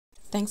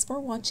Thanks for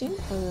watching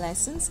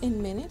Lessons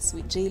in Minutes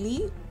with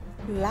Jaylee.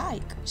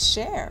 Like,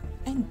 share,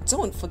 and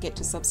don't forget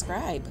to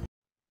subscribe.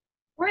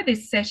 For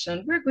this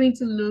session, we're going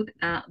to look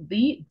at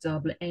the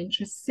double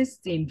entry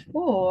system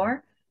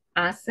for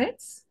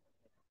assets,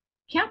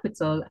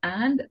 capital,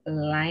 and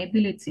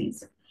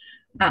liabilities.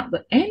 At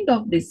the end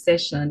of this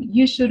session,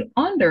 you should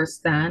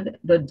understand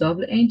the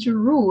double entry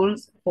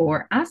rules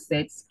for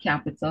assets,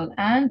 capital,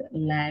 and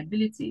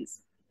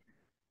liabilities.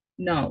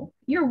 Now,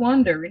 you're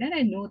wondering, and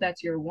I know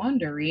that you're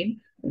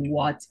wondering,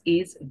 what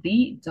is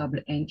the double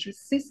entry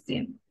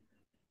system?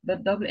 The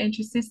double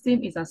entry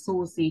system is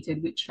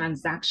associated with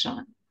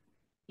transaction.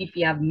 If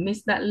you have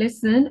missed that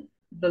lesson,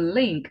 the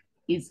link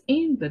is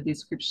in the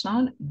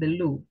description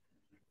below.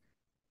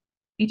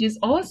 It is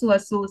also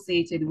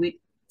associated with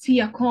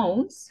T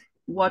accounts,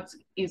 what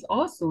is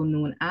also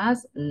known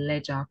as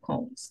ledger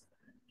accounts.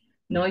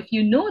 Now, if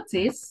you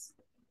notice,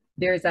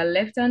 there's a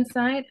left-hand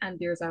side and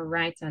there's a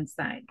right-hand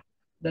side.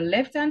 The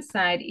left-hand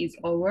side is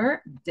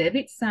our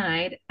debit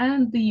side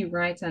and the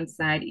right-hand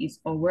side is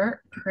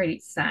our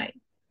credit side.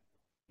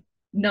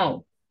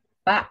 Now,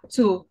 back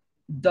to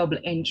double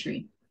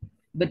entry.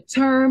 The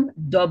term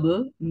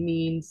double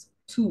means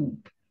two.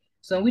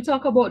 So when we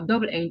talk about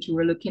double entry,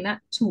 we're looking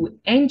at two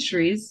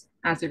entries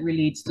as it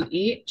relates to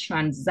a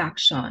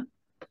transaction.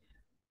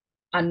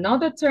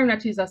 Another term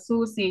that is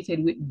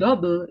associated with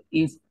double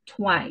is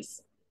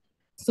twice.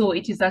 So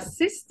it is a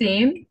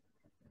system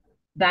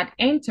that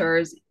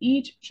enters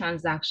each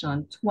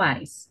transaction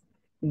twice,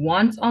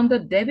 once on the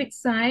debit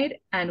side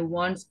and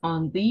once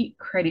on the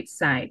credit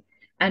side.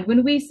 And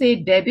when we say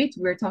debit,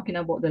 we're talking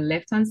about the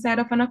left-hand side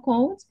of an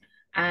account,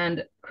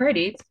 and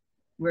credit,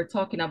 we're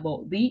talking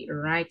about the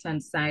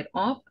right-hand side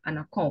of an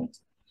account.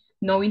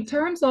 Now, in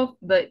terms of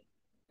the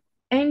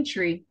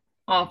entry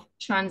of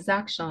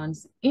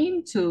transactions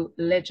into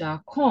ledger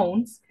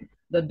accounts,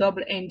 the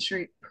double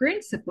entry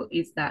principle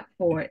is that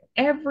for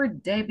every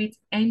debit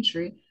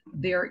entry,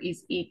 there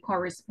is a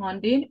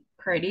corresponding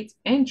credit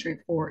entry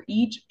for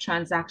each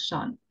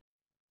transaction.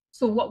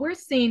 So what we're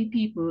saying,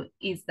 people,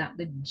 is that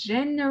the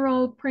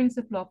general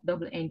principle of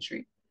double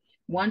entry,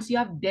 once you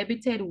have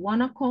debited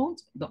one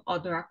account, the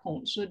other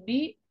account should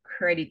be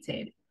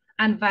credited,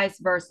 and vice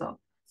versa.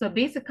 So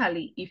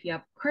basically, if you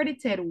have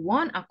credited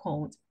one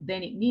account,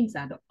 then it means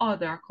that the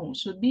other account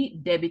should be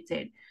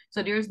debited.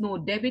 So there's no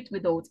debit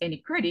without any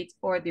credit,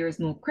 or there's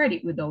no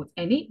credit without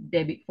any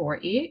debit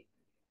for a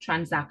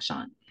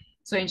transaction.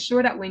 So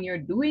ensure that when you're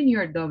doing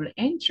your double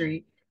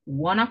entry,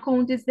 one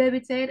account is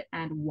debited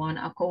and one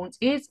account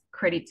is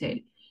credited.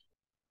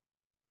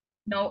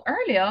 Now,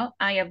 earlier,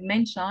 I have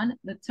mentioned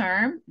the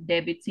term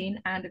debiting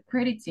and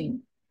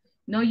crediting.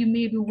 Now, you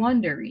may be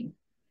wondering,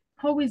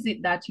 how is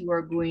it that you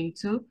are going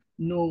to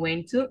know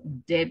when to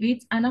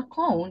debit an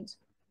account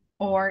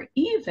or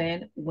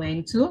even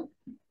when to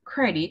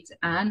credit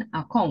an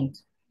account?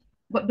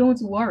 But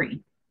don't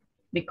worry,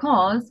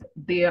 because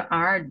there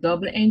are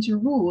double entry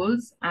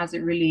rules as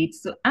it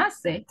relates to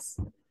assets,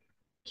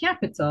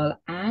 capital,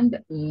 and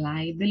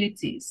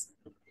liabilities.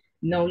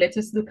 Now, let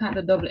us look at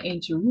the double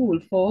entry rule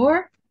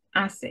for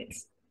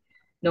assets.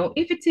 Now,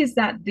 if it is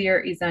that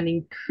there is an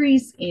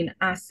increase in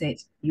asset,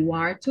 you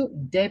are to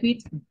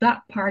debit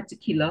that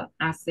particular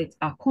asset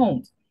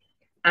account.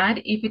 And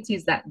if it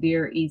is that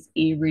there is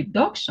a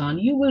reduction,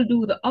 you will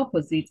do the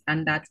opposite,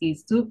 and that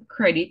is to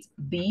credit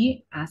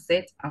the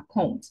asset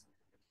account.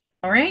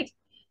 All right.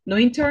 Now,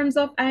 in terms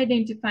of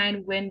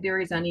identifying when there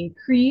is an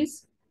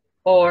increase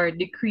or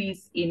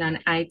decrease in an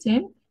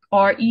item,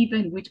 or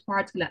even which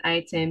particular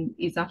item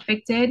is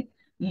affected,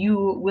 you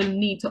will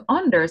need to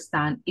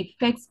understand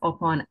effects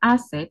upon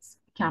assets,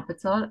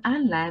 capital,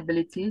 and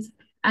liabilities.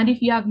 And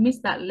if you have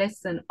missed that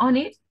lesson on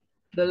it,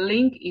 the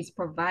link is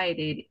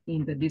provided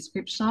in the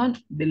description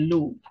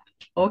below.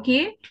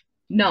 Okay,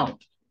 now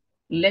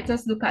let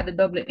us look at the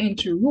double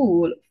entry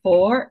rule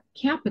for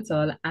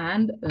capital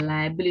and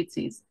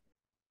liabilities.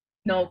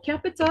 Now,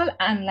 capital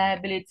and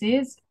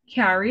liabilities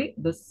carry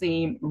the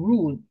same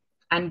rule.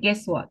 And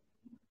guess what?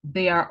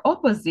 They are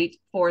opposite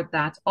for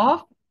that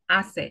of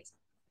assets.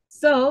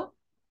 So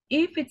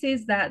if it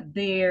is that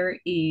there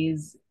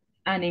is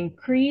an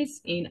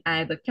increase in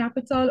either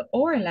capital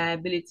or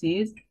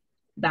liabilities,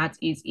 that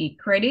is a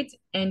credit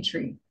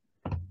entry.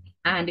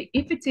 And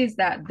if it is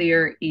that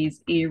there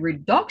is a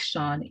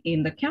reduction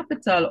in the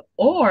capital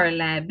or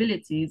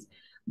liabilities,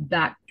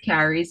 that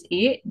carries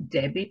a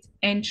debit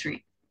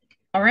entry.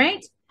 All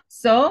right.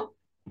 So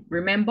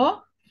remember,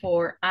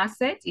 for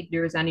assets, if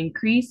there is an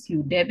increase,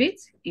 you debit.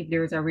 If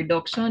there is a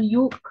reduction,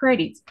 you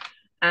credit.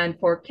 And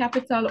for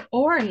capital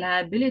or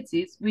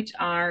liabilities, which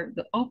are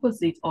the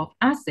opposite of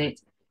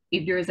assets,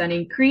 if there is an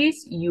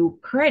increase, you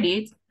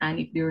credit. And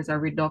if there is a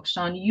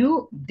reduction,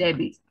 you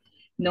debit.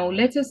 Now,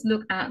 let us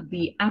look at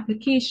the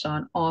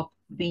application of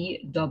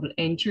the double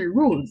entry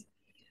rules.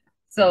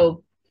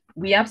 So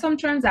we have some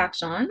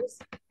transactions,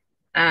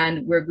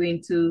 and we're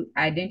going to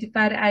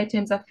identify the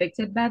items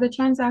affected by the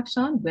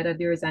transaction, whether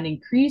there is an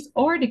increase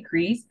or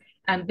decrease.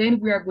 And then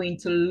we are going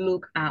to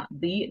look at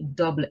the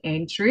double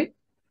entry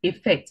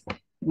effect.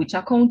 which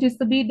account is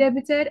to be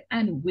debited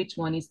and which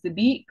one is to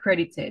be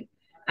credited.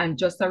 And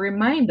just a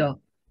reminder,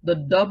 the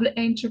double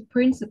entry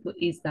principle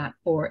is that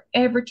for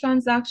every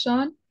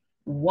transaction,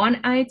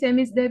 one item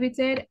is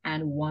debited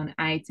and one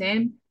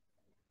item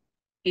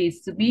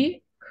is to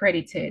be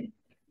credited.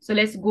 So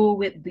let's go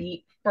with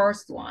the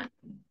first one.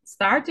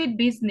 Started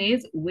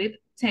business with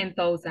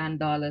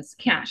 $10,000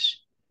 cash.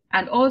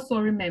 And also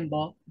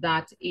remember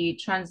that a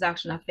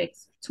transaction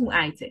affects two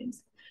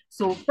items.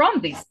 So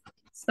from this,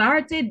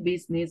 started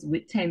business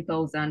with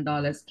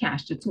 $10,000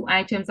 cash. The two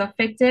items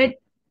affected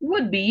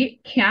would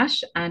be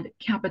cash and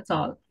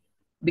capital,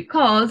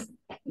 because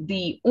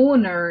the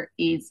owner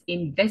is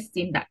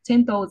investing that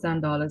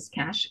 $10,000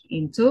 cash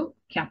into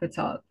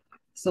capital.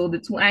 So the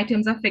two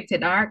items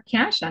affected are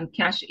cash, and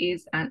cash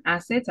is an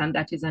asset, and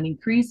that is an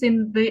increase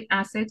in the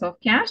asset of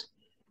cash.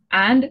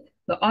 And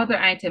the other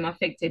item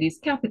affected is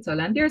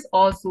capital, and there's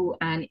also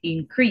an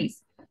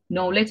increase.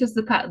 Now let us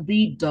look at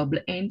the double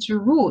entry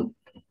rule.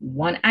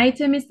 One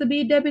item is to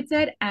be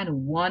debited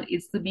and one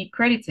is to be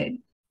credited.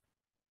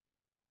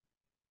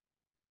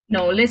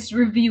 Now let's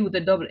review the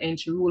double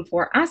entry rule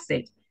for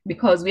asset,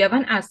 because we have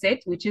an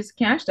asset, which is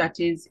cash, that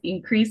is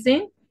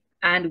increasing.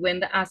 And when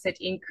the asset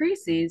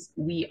increases,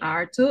 we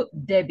are to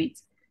debit.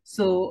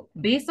 So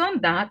based on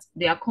that,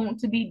 the account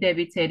to be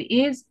debited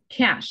is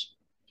cash.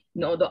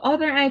 Now, the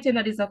other item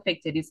that is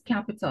affected is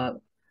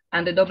capital.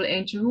 And the double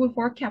entry rule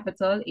for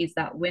capital is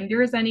that when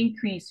there is an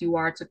increase, you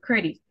are to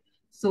credit.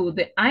 So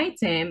the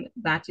item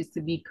that is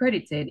to be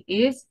credited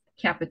is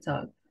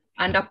capital.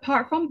 And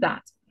apart from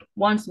that,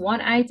 once one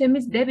item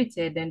is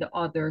debited, then the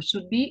other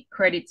should be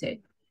credited.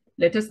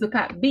 Let us look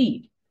at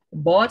B.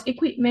 Bought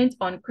equipment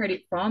on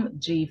credit from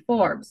J.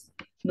 Forbes.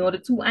 Now, the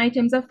two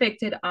items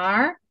affected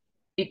are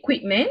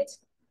equipment,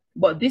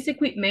 but this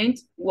equipment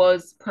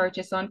was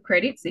purchased on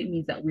credit, so it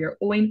means that we are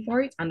owing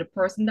for it, and the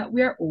person that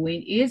we are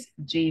owing is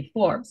J.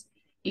 Forbes.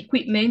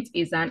 Equipment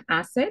is an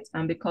asset,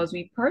 and because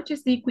we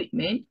purchased the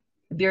equipment,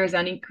 there is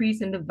an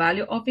increase in the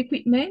value of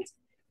equipment.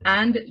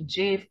 And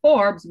J.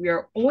 Forbes, we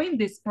are owing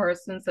this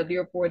person, so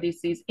therefore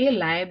this is a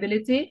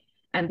liability,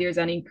 and there's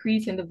an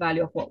increase in the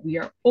value of what we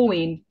are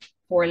owing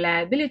for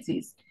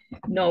liabilities.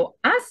 Now,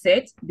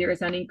 asset, there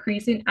is an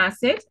increase in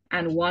asset,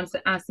 and once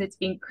the asset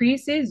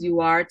increases,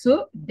 you are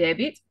to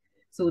debit.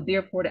 So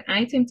therefore, the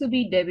item to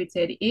be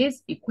debited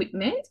is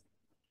equipment.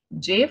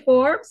 J.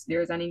 Forbes,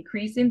 there is an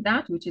increase in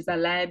that, which is a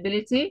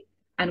liability.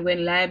 And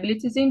when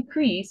liabilities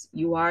increase,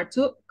 you are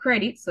to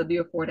credit. So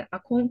therefore, the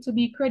account to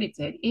be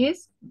credited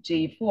is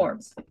J.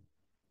 Forbes.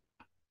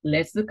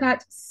 Let's look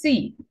at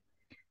C.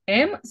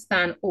 M.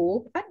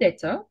 Stanhope, a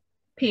debtor,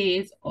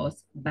 pays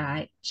us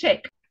by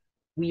check.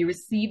 We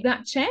receive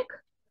that check.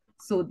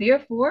 So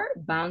therefore,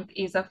 bank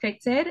is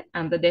affected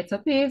and the debtor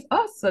pays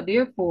us. So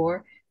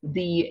therefore,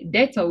 the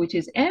debtor, which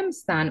is M.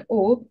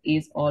 Stanhope,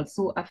 is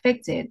also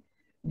affected.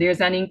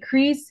 There's an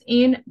increase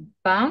in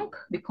bank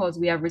because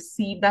we have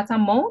received that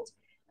amount,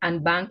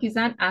 and bank is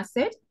an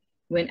asset.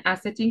 When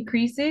asset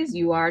increases,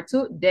 you are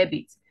to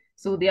debit.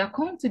 So the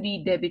account to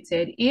be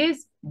debited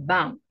is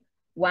bank.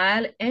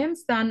 While M.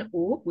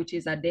 Stanhope, which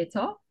is a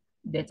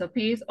debtor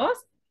pays us.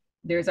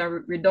 There's a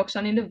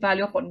reduction in the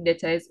value of what the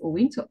debtor is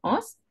owing to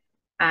us.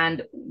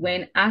 And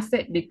when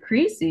asset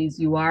decreases,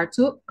 you are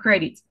to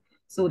credit.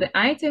 So the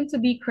item to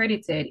be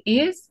credited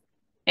is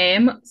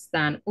M.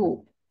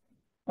 Stanhope.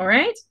 All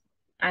right?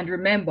 And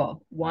remember,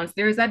 once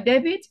there is a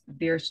debit,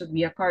 there should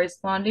be a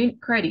corresponding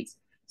credit.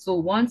 So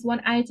once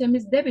one item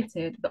is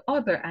debited, the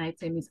other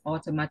item is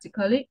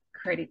automatically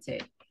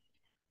credited.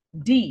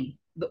 D,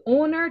 the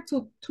owner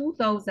took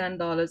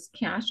 $2,000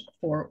 cash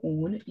for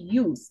own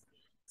use.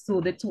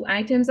 So the two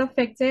items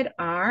affected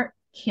are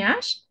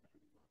cash.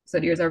 So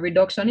there's a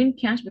reduction in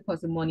cash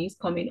because the money is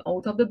coming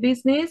out of the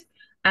business.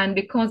 And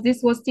because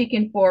this was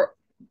taken for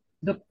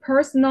the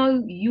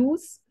personal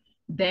use,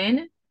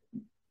 then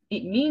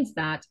it means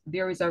that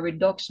there is a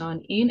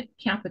reduction in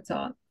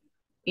capital.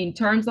 In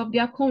terms of the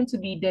account to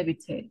be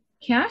debited,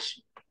 cash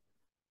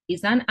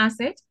is an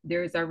asset.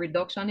 There is a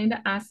reduction in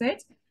the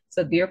asset.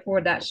 So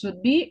therefore, that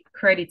should be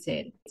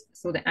credited.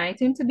 So the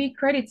item to be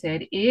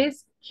credited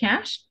is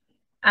cash,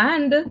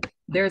 and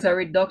there's a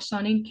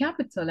reduction in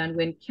capital. And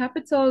when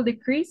capital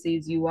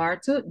decreases, you are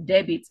to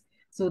debit.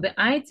 So the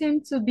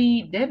item to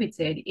be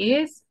debited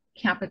is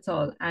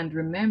capital. And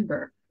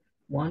remember,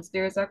 once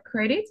there's a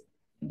credit,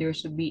 there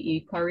should be a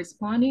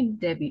corresponding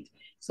debit.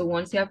 So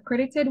once you have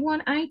credited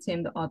one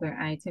item, the other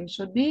item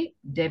should be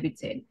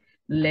debited.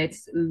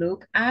 Let's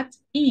look at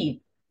E.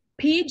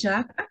 P.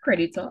 Jack, a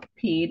creditor,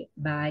 paid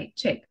by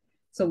check.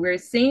 So we're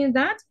saying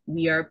that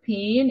we are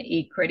paying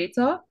a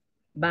creditor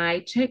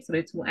by check. So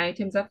the two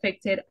items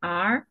affected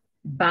are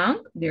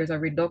bank. There's a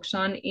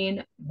reduction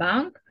in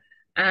bank,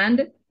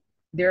 and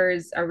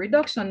there's a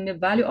reduction in the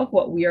value of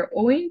what we are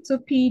owing to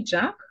P.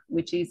 Jack,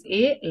 which is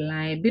a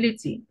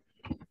liability.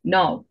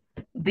 Now,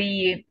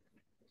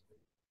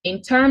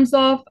 in terms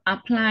of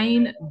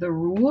applying the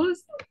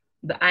rules,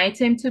 the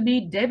item to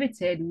be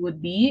debited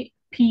would be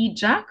P.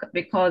 Jack,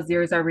 because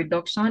there is a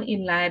reduction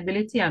in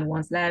liability, and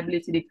once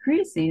liability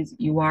decreases,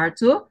 you are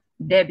to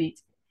debit.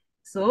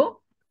 So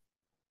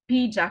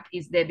P Jack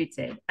is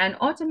debited, and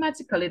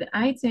automatically the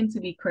item to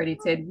be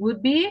credited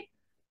would be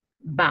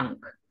bank.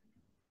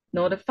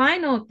 Now the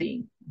final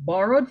thing,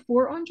 borrowed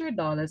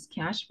 $400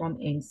 cash from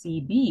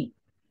NCB.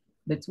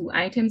 The two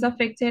items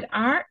affected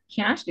are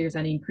cash, there's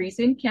an increase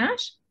in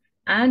cash,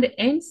 and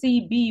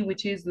NCB,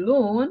 which is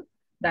loan,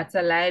 that's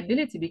a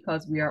liability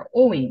because we are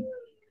owing.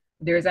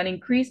 There's an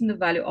increase in the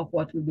value of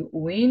what we'll be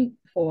owing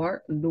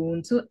for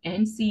loan to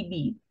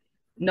NCB.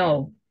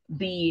 Now,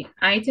 the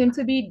item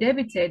to be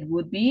debited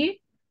would be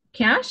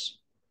cash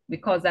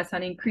because that's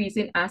an increase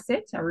in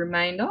assets. A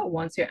reminder,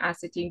 once your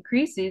asset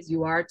increases,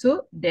 you are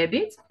to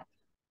debit.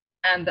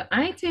 And the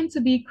item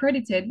to be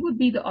credited would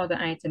be the other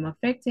item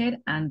affected,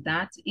 and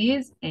that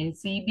is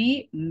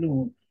NCB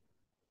loan.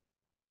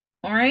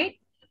 All right.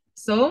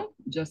 So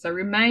just a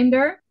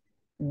reminder,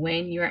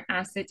 when your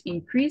asset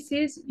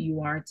increases,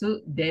 you are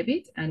to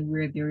debit, and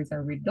where there is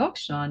a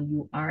reduction,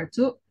 you are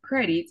to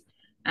credit.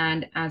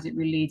 And as it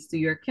relates to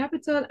your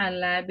capital and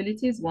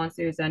liabilities, once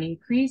there is an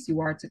increase,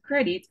 you are to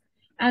credit.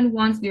 And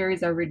once there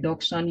is a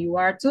reduction, you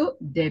are to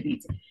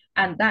debit.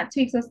 And that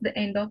takes us to the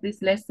end of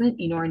this lesson.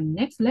 In our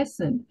next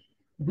lesson,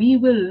 we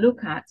will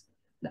look at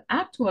the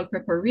actual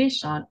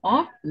preparation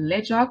of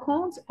ledger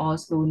accounts,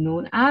 also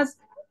known as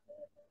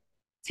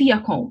T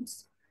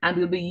accounts. And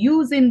we'll be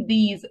using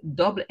these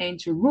double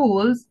entry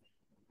rules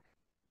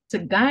to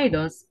guide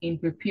us in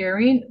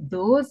preparing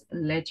those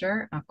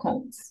ledger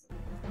accounts.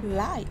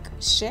 Like,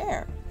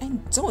 share,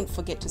 and don't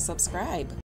forget to subscribe.